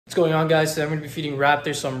What's going on, guys? So I'm going to be feeding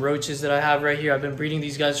raptors some roaches that I have right here. I've been breeding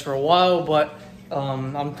these guys for a while, but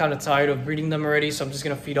I'm kind of tired of breeding them already, so I'm just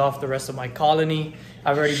going to feed off the rest of my colony.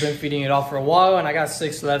 I've already been feeding it off for a while, and I got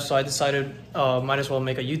 6 left, so I decided might as well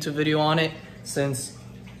make a YouTube video on it, since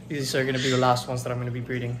these are going to be the last ones that I'm going to be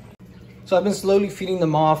breeding. So I've been slowly feeding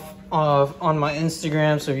them off on my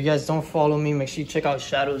Instagram, so if you guys don't follow me, make sure you check out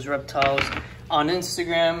Shadows Reptiles on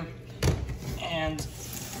Instagram. And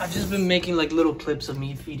I've just been making like little clips of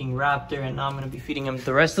me feeding raptor, and now I'm going to be feeding him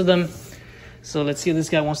the rest of them. So let's see if this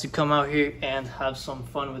guy wants to come out here and have some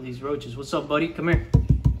fun with these roaches. What's up, buddy? Come here.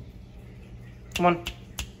 Come on.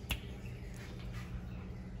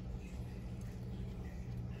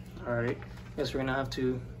 Alright, guess we're going to have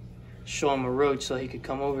to show him a roach so he could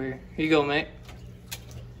come over here. Here you go, mate.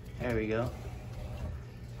 There we go.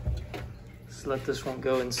 Let's let this one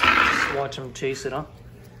go and just watch him chase it, huh?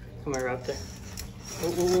 Come here, raptor.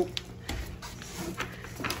 Oh.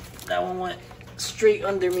 That one went straight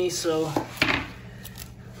under me, so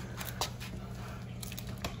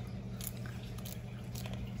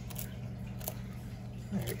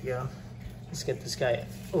there we go. Let's get this guy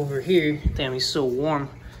over here. Damn, he's so warm.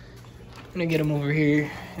 I'm gonna get him over here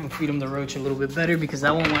and feed him the roach a little bit better, because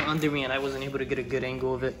that one went under me and I wasn't able to get a good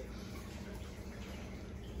angle of it.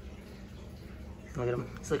 Look at him,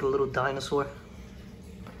 it's like a little dinosaur.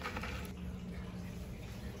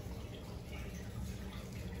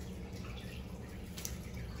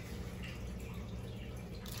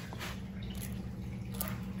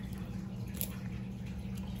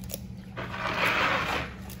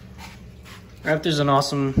 Raptor's an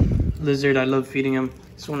awesome lizard. I love feeding him.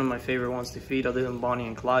 It's one of my favorite ones to feed, other than Bonnie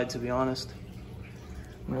and Clyde, to be honest.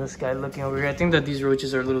 This guy looking over here, I think that these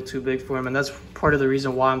roaches are a little too big for him, and that's part of the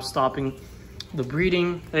reason why I'm stopping the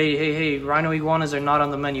breeding. Hey, rhino iguanas are not on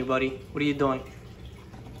the menu, buddy. What are you doing?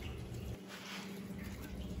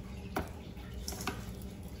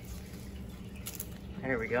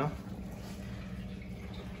 There we go.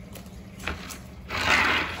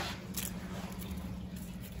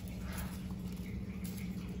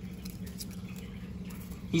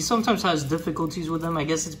 He sometimes has difficulties with them. I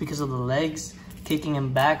guess it's because of the legs kicking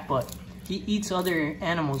him back, but he eats other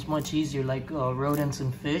animals much easier, like rodents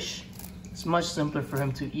and fish. It's much simpler for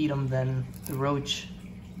him to eat them than the roach.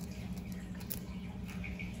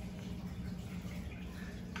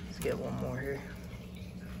 Let's get one more here.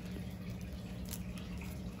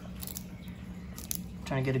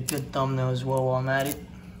 Trying to get a good thumbnail as well while I'm at it.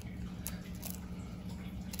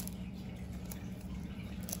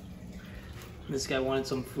 This guy wanted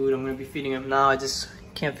some food. I'm going to be feeding him now. I just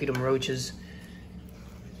can't feed him roaches.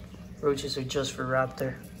 Roaches are just for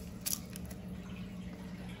raptor.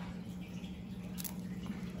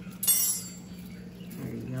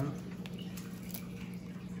 There you go.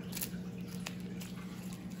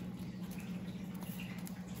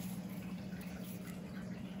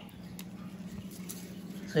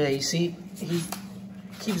 So yeah, you see, he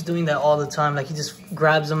keeps doing that all the time. Like, he just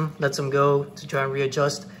grabs him, lets him go to try and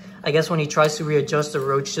readjust. I guess when he tries to readjust, the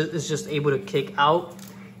roach is just able to kick out,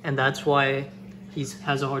 and that's why he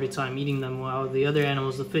has a harder time eating them. While the other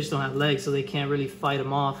animals, the fish, don't have legs, so they can't really fight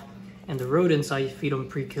him off. And the rodents, I feed them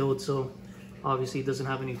pre-killed, so obviously he doesn't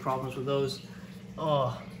have any problems with those.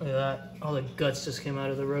 Oh, look at that. All the guts just came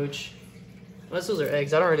out of the roach. Unless those are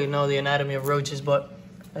eggs. I don't really know the anatomy of roaches, but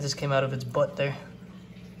that just came out of its butt there.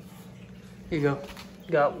 Here you go.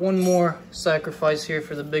 Got one more sacrifice here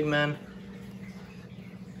for the big man.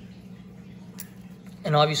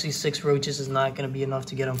 And obviously 6 roaches is not going to be enough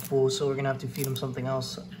to get him full, so we're going to have to feed him something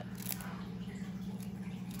else.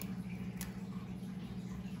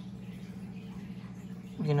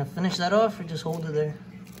 We're going to finish that off or just hold it there?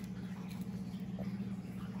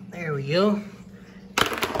 There we go.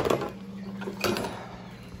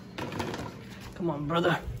 Come on,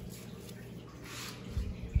 brother.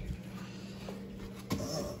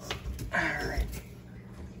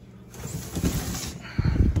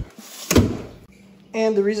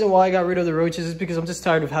 And the reason why I got rid of the roaches is because I'm just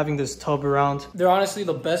tired of having this tub around. They're honestly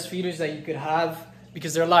the best feeders that you could have,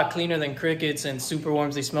 because they're a lot cleaner than crickets and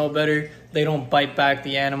superworms. They smell better. They don't bite back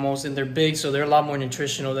the animals, and they're big, so they're a lot more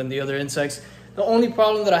nutritional than the other insects. The only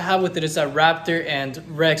problem that I have with it is that raptor and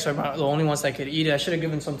Rex are the only ones that could eat it. I should have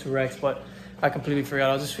given some to Rex, but I completely forgot.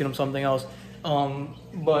 I'll just feed him something else.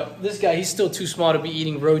 But this guy, he's still too small to be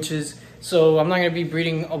eating roaches. So I'm not going to be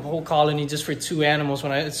breeding a whole colony just for 2 animals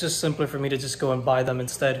when it's just simpler for me to just go and buy them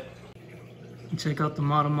instead. Check out the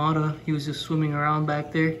Mata. He was just swimming around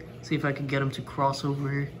back there. See if I could get him to cross over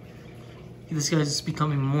here. This guy's just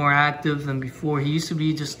becoming more active than before. He used to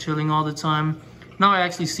be just chilling all the time. now I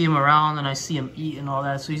actually see him around and I see him eat and all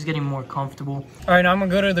that, so he's getting more comfortable. All right, now I'm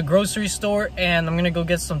gonna go to the grocery store and I'm gonna go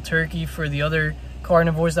get some turkey for the other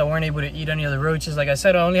carnivores that weren't able to eat any of the roaches. Like I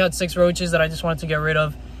said, I only had 6 roaches that I just wanted to get rid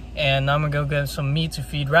of, and now I'm gonna go get some meat to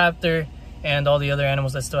feed Raptor and all the other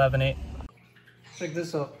animals that still haven't ate. Check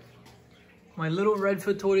this out. My little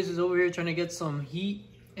redfoot tortoise is over here trying to get some heat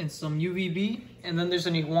and some UVB, and then there's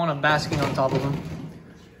an iguana basking on top of him.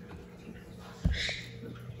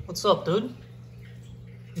 What's up, dude?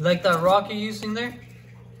 You like that rock you're using there?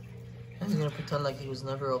 He's gonna pretend like he was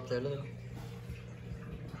never up there. Look.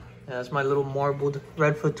 Yeah, that's my little marbled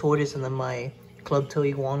redfoot tortoise, and then my clubtail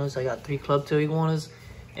iguanas. I got 3 clubtail iguanas,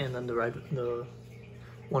 and then the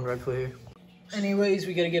one redfoot here. Anyways,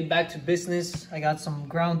 we gotta get back to business. I got some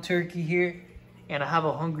ground turkey here, and I have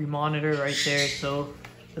a hungry monitor right there. So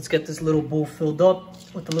let's get this little bowl filled up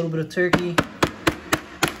with a little bit of turkey.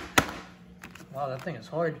 Wow, that thing is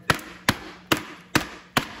hard.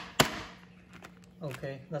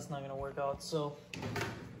 Okay, that's not gonna work out, so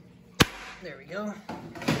there we go.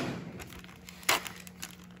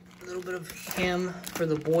 A little bit of ham for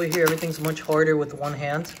the boy here. Everything's much harder with one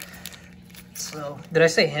hand. So, did I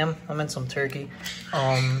say ham? I meant some turkey.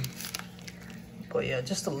 But yeah,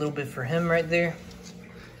 just a little bit for him right there.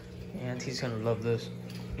 And he's gonna love this.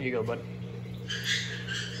 Here you go, bud.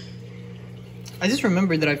 I just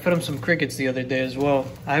remembered that I fed him some crickets the other day as well.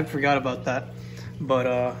 I forgot about that. But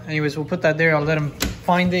anyways, we'll put that there. I'll let him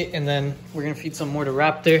find it, and then we're gonna feed some more to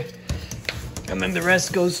Raptor. And then the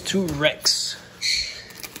rest goes to Rex.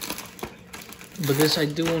 But this I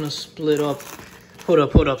do want to split up.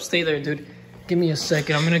 Hold up. Stay there, dude. Give me a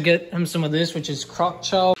second. I'm gonna get him some of this, which is crock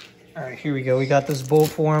chow. All right, here we go. We got this bowl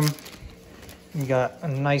for him. We got a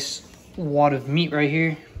nice wad of meat right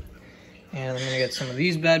here. And I'm gonna get some of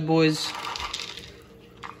these bad boys.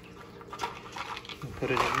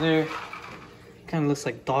 Put it in there. Kind of looks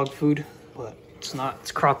like dog food, but it's not.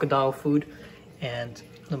 It's crocodile food, and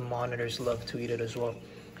the monitors love to eat it as well.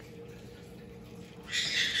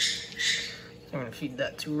 I'm gonna feed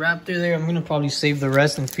that to Raptor there. I'm gonna probably save the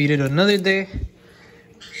rest and feed it another day.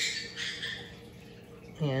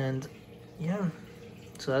 And yeah,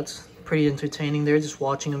 so that's pretty entertaining there, just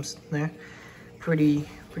watching him there. Pretty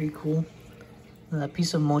cool. And that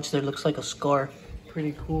piece of mulch there looks like a scar.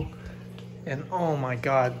 Pretty cool. And oh my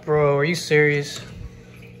god, bro, are you serious?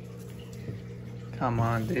 Come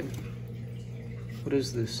on, dude. What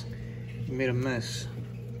is this? You made a mess.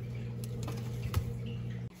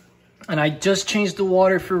 And I just changed the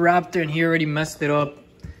water for Raptor and he already messed it up.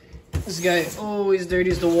 This guy always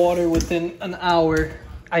dirties the water within an hour.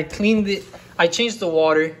 I cleaned it, I changed the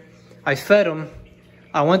water, I fed him.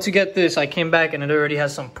 I went to get this, I came back and it already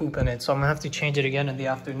has some poop in it. So I'm gonna have to change it again in the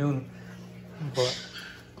afternoon. But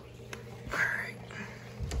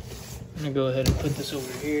I'm gonna go ahead and put this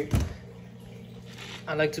over here.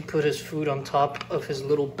 I like to put his food on top of his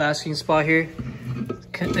little basking spot here.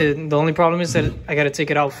 The only problem is that I gotta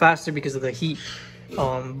take it out faster because of the heat.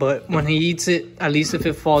 But when he eats it, at least if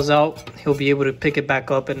it falls out, he'll be able to pick it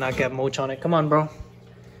back up and not get mulch on it. Come on, bro.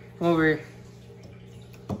 Come over here.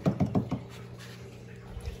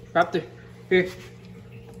 Raptor, here.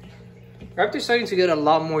 Raptor's starting to get a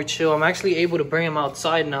lot more chill. I'm actually able to bring him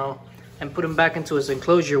outside now and put him back into his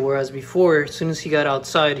enclosure, whereas before, as soon as he got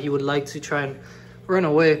outside, he would like to try and run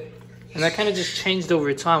away. And that kind of just changed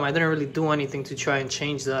over time. I didn't really do anything to try and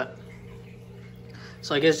change that.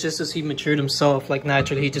 So I guess just as he matured himself, like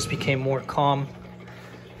naturally, he just became more calm.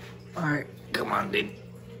 All right, come on, dude.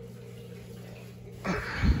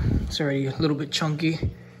 It's already a little bit chunky.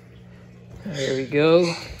 There we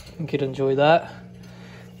go. You could enjoy that.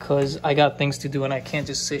 Because I got things to do and I can't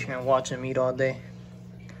just sit here and watch him eat all day.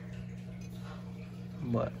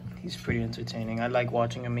 But he's pretty entertaining. I like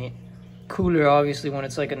watching him eat. Cooler, obviously, when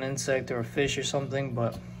it's like an insect or a fish or something,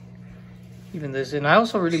 but even this. And I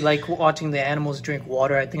also really like watching the animals drink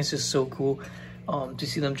water. I think it's just so cool to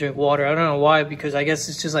see them drink water. I don't know why, because I guess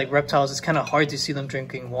it's just like reptiles. It's kind of hard to see them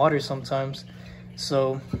drinking water sometimes.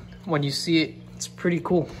 So when you see it, it's pretty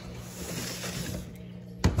cool.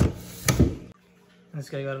 This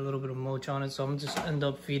guy got a little bit of mulch on it, so I'm just end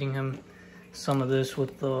up feeding him some of this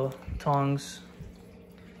with the tongs.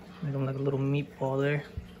 Make him like a little meatball there.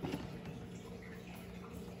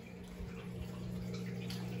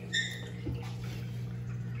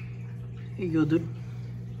 Here you go, dude.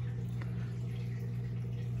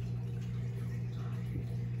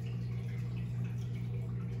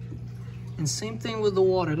 And same thing with the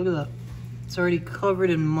water. Look at that. It's already covered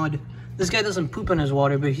in mud. This guy doesn't poop in his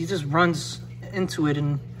water, but he just runs into it,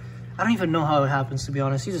 and I don't even know how it happens, to be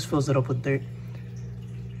honest. He just fills it up with dirt.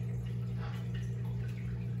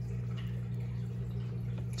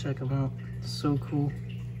 check them out. So cool.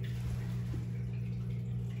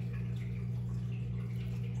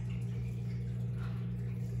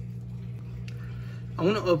 I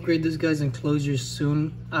want to upgrade this guy's enclosures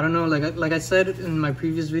soon. I don't know, like I said in my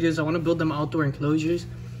previous videos, I want to build them outdoor enclosures,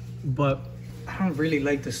 but I don't really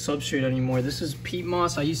like the substrate anymore. This is peat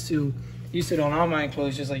moss. I used to use it on all my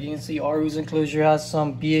enclosures. Like you can see Aru's enclosure has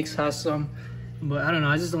some, BX has some, but I don't know,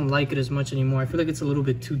 I just don't like it as much anymore. I feel like it's a little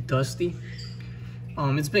bit too dusty.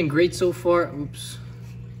 It's been great so far. Oops.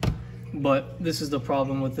 But this is the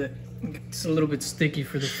problem with it. It's a little bit sticky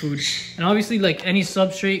for the food. And obviously, like any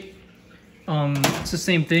substrate, it's the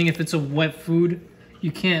same thing. If it's a wet food,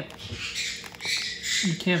 you can't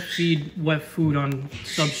feed wet food on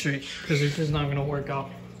substrate because it's just not gonna work out.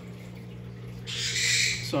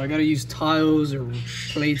 So I gotta use tiles or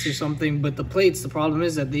plates or something. But the plates, the problem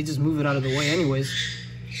is that they just move it out of the way anyways.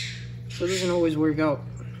 So it doesn't always work out.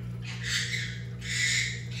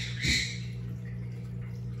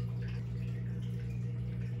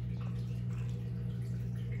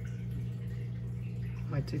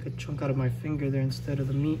 Might take a chunk out of my finger there instead of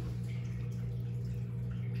the meat.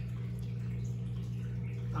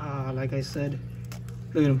 Like I said,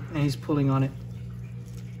 look at him, and he's pulling on it.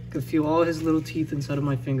 I can feel all his little teeth inside of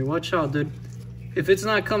my finger. Watch out, dude. If it's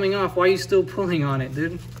not coming off, why are you still pulling on it,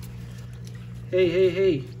 dude? Hey, hey,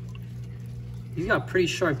 hey. He's got pretty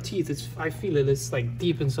sharp teeth. I feel it. It's like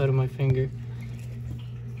deep inside of my finger.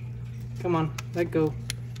 Come on, let go.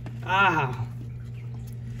 Ah.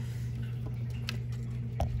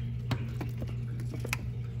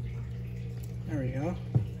 There we go.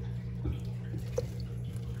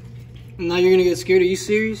 Now you're gonna get scared? Are you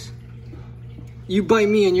serious? You bite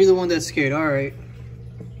me and you're the one that's scared. All right.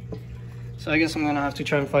 So I guess I'm gonna have to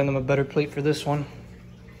try and find them a better plate for this one.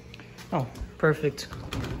 Oh, perfect.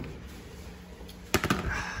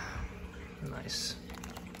 Nice.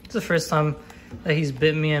 It's the first time that he's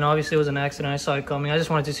bit me, and obviously it was an accident. I saw it coming. I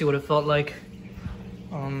just wanted to see what it felt like.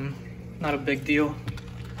 Not a big deal.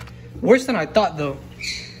 Worse than I thought though.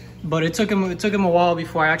 But it took him a while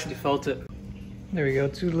before I actually felt it. There we go,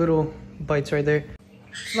 2 little bites right there.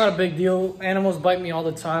 It's not a big deal. Animals bite me all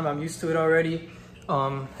the time. I'm used to it already.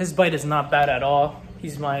 His bite is not bad at all.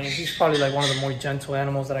 He's probably like one of the more gentle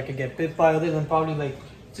animals that I could get bit by, other than probably like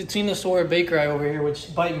Tinosaur or Baker Eye over here,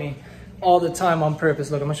 which bite me all the time on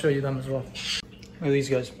purpose. Look, I'm gonna show you them as well. Look at these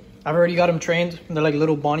guys. I've already got them trained. They're like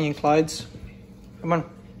little Bonnie and Clydes. Come on,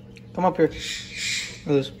 come up here. Look at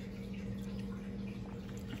this.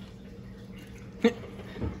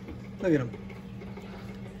 Look at them.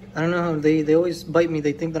 I don't know how they always bite me.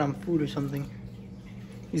 They think that I'm food or something.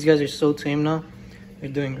 These guys are so tame now. They're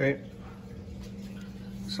doing great.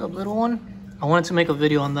 What's up, little one? I wanted to make a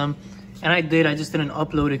video on them, and I did. I just didn't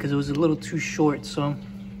upload it because it was a little too short. So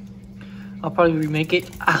I'll probably remake it.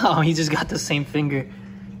 Oh, he just got the same finger.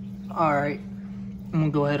 All right, I'm gonna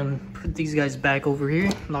go ahead and put these guys back over here.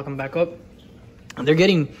 Lock them back up. And they're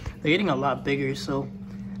getting a lot bigger. So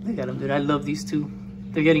look at them, dude. I love these two.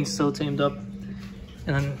 They're getting so tamed up.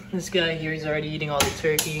 And then this guy here, he's already eating all the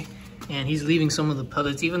turkey, and he's leaving some of the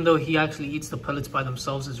pellets, even though he actually eats the pellets by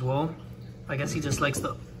themselves as well. I guess he just likes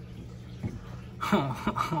the...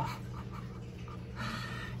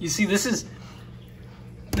 You see, this is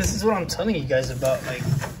what I'm telling you guys about. Like,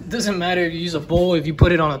 it doesn't matter if you use a bowl, if you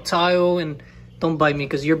put it on a tile, and don't bite me,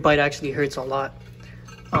 because your bite actually hurts a lot.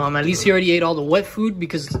 At least he already ate all the wet food,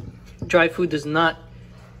 because dry food does not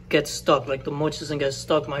get stuck. Like the mulch doesn't get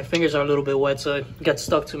stuck. My fingers are a little bit wet, so it gets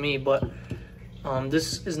stuck to me. But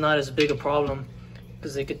this is not as big a problem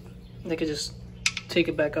because they could just take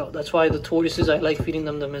it back out. That's why the tortoises, I like feeding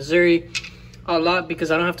them the Missouri a lot,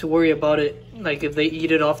 because I don't have to worry about it. Like if they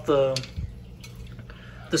eat it off the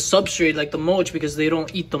substrate, like the mulch, because they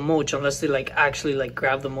don't eat the mulch unless they like actually like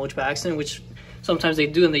grab the mulch by accident, which sometimes they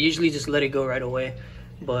do, and they usually just let it go right away.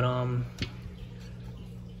 But all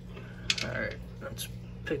right, let's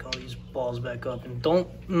pick all these balls back up, and don't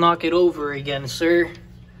knock it over again, sir.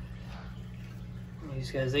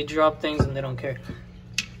 These guys, they drop things and they don't care.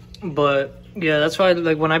 But yeah, that's why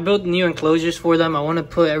like when I build new enclosures for them, I want to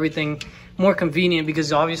put everything more convenient,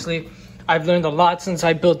 because obviously I've learned a lot since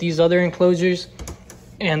I built these other enclosures,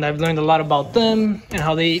 and I've learned a lot about them and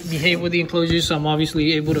how they behave with the enclosures, so I'm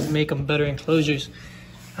obviously able to make them better enclosures.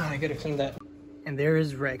 I gotta clean that. And there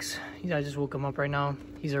is Rex. I just woke him up right now.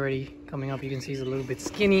 He's already coming up. You can see he's a little bit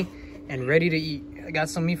skinny and ready to eat. I got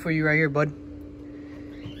some meat for you right here, bud.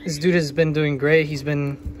 This dude has been doing great. He's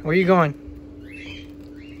been... Where are you going?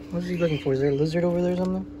 What is he looking for? Is there a lizard over there or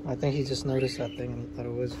something? I think he just noticed that thing and thought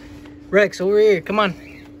it was. Rex, over here. Come on.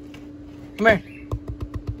 Come here.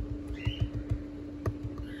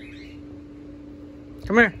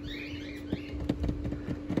 Come here.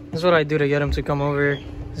 That's what I do to get him to come over.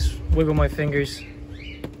 Just wiggle my fingers.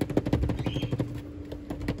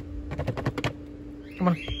 Come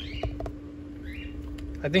on.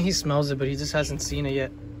 I think he smells it, but he just hasn't seen it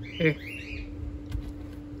yet. Here.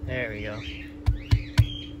 There we go.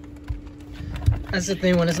 That's the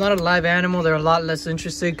thing, when it's not a live animal, they're a lot less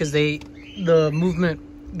interested because the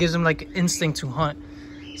movement gives them like instinct to hunt.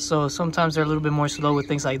 So sometimes they're a little bit more slow with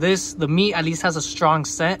things like this. The meat at least has a strong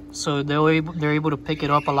scent, so they're able to pick it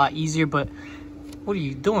up a lot easier. But what are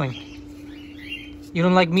you doing? You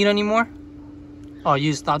don't like meat anymore? Oh, you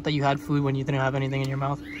just thought that you had food when you didn't have anything in your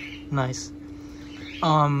mouth? Nice.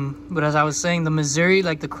 But as I was saying, the Missouri,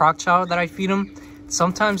 like the crock chow that I feed them,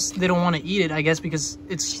 sometimes they don't want to eat it, I guess, because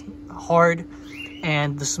it's hard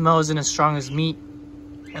and the smell isn't as strong as meat.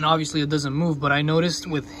 And obviously it doesn't move. But I noticed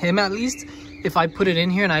with him, at least, if I put it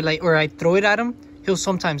in here and I throw it at him, he'll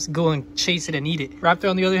sometimes go and chase it and eat it. Raptor,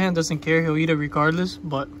 on the other hand, doesn't care. He'll eat it regardless.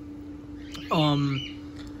 But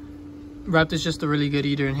Raptor's just a really good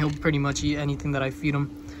eater, and he'll pretty much eat anything that I feed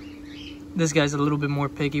him. This guy's a little bit more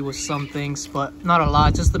picky with some things, but not a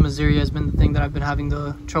lot. Just the Missouri has been the thing that I've been having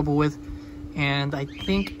the trouble with. And I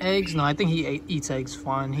think eggs, no, I think he eats eggs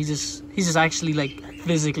fine. He just actually like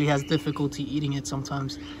physically has difficulty eating it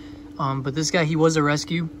sometimes. But this guy, he was a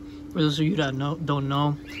rescue. For those of you that don't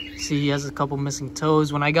know, see, he has a couple missing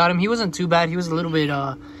toes. When I got him, he wasn't too bad. He was a little bit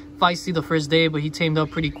feisty the first day, but he tamed up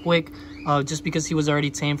pretty quick, just because he was already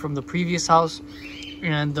tamed from the previous house.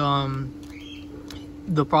 And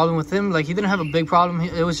the problem with him, like, he didn't have a big problem.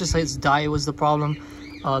 It was just his diet was the problem.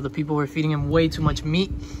 The people were feeding him way too much meat,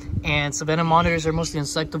 and savanna monitors are mostly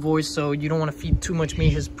insectivores, so you don't want to feed too much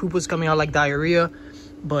meat. His poop was coming out like diarrhea,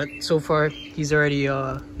 but so far he's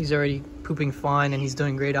already pooping fine, and he's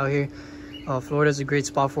doing great out here. Florida's a great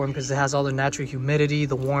spot for him because it has all the natural humidity,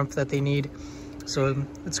 the warmth that they need, so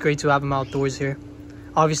it's great to have him outdoors here.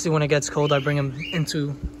 Obviously, when it gets cold, I bring him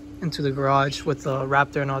into the garage with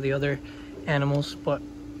Raptor and all the other animals. But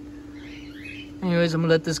anyways, I'm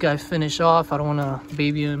gonna let this guy finish off. I don't want to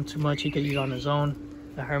baby him too much. He could eat on his own.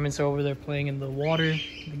 The hermits are over there playing in the water,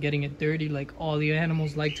 getting it dirty like all the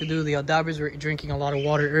animals like to do. The Aldabras were drinking a lot of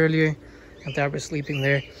water earlier. Aldabra's sleeping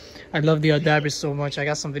there. I love the Aldabras so much. I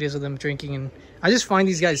got some videos of them drinking, and I just find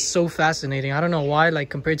these guys so fascinating. I don't know why, like,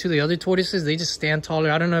 compared to the other tortoises, they just stand taller.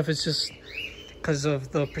 I don't know if it's just because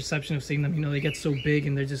of the perception of seeing them, you know, they get so big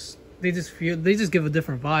and they just give a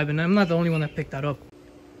different vibe, and I'm not the only one that picked that up.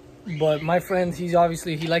 But my friend, he likes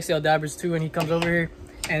the Aldabras too, and he comes over here,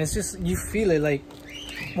 and it's just, you feel it, like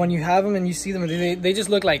when you have them and you see them, they just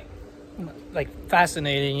look like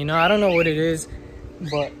fascinating, you know. I don't know what it is,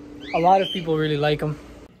 but a lot of people really like them.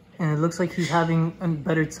 And it looks like he's having a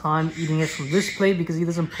better time eating it from this plate because he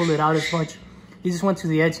doesn't pull it out as much. He just went to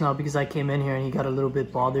the edge now because I came in here and he got a little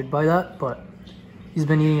bit bothered by that, but he's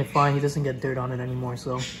been eating it fine. He doesn't get dirt on it anymore,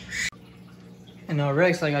 so. And now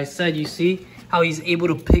Rex, like I said, you see how he's able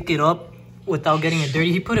to pick it up without getting it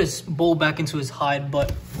dirty. He put his bowl back into his hide,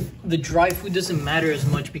 but the dry food doesn't matter as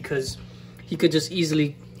much because he could just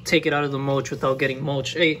easily take it out of the mulch without getting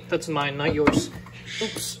mulch. Hey, that's mine, not yours.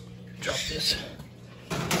 Oops, drop this.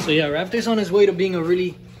 So yeah, Raptor's on his way to being a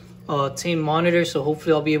really tame monitor, so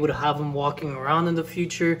hopefully I'll be able to have him walking around in the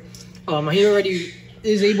future. He already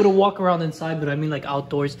is able to walk around inside, but I mean like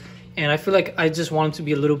outdoors. And I feel like I just want him to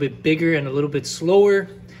be a little bit bigger and a little bit slower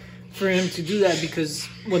for him to do that, because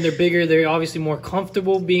when they're bigger, they're obviously more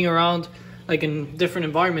comfortable being around, like in different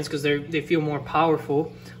environments, because they feel more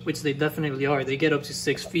powerful, which they definitely are. They get up to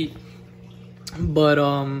 6 feet. But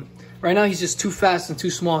right now he's just too fast and too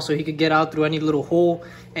small, so he could get out through any little hole,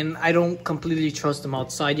 and I don't completely trust him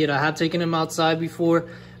outside yet. I have taken him outside before.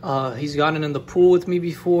 He's gotten in the pool with me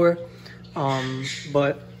before,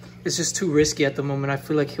 but it's just too risky at the moment. I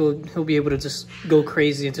feel like he'll be able to just go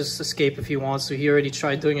crazy and just escape if he wants to. He already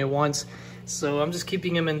tried doing it once, so I'm just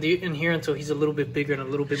keeping him in here until he's a little bit bigger and a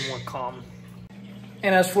little bit more calm.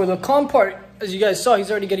 And as for the calm part, as you guys saw,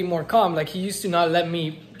 he's already getting more calm. Like, he used to not let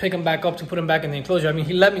me pick him back up to put him back in the enclosure. I mean,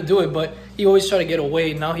 he let me do it, but he always tried to get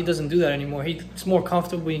away. Now he doesn't do that anymore. He's more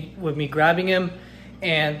comfortable with me grabbing him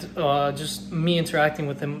and just me interacting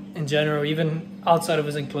with him in general, even outside of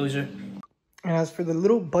his enclosure. And as for the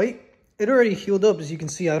little bite, it already healed up. As you can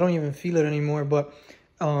see, I don't even feel it anymore, but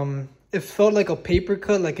it felt like a paper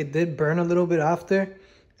cut, like it did burn a little bit after.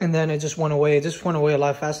 And then it just went away. It just went away a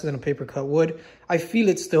lot faster than a paper cut would. I feel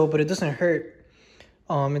it still, but it doesn't hurt.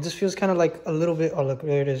 It just feels kind of like a little bit. Oh, look,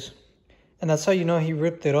 there it is. And that's how you know he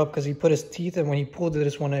ripped it up, because he put his teeth, and when he pulled it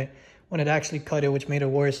is when it actually cut it, which made it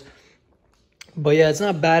worse. But yeah, it's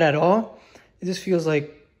not bad at all. It just feels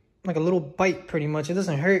like a little bite pretty much. It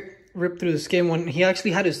doesn't hurt. ripped through the skin. When he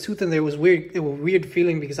actually had his tooth in there, it was weird. It was a weird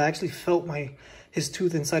feeling because I actually felt his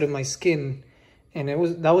tooth inside of my skin, and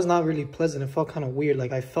that was not really pleasant. It felt kind of weird,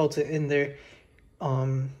 like I felt it in there.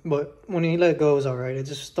 But when he let go, it was all right. It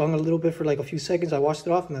just stung a little bit for like a few seconds. I washed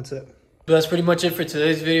it off, and that's it. But that's pretty much it for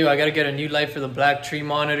today's video. I gotta get a new light for the black tree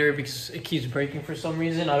monitor because it keeps breaking for some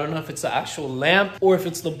reason. I don't know if it's the actual lamp or if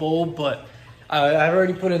it's the bulb, but I've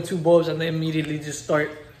already put in 2 bulbs and they immediately just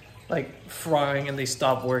start like frying and they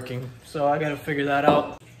stop working. So I gotta figure that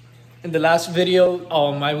out. In the last video,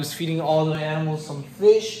 I was feeding all the animals some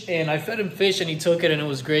fish, and I fed him fish and he took it and it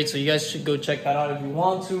was great. So you guys should go check that out if you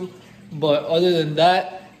want to. But other than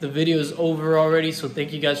that, the video is over already. So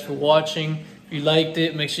thank you guys for watching. If you liked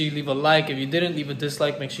it, make sure you leave a like. If you didn't, leave a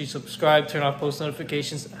dislike. Make sure you subscribe, turn on post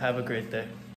notifications. Have a great day.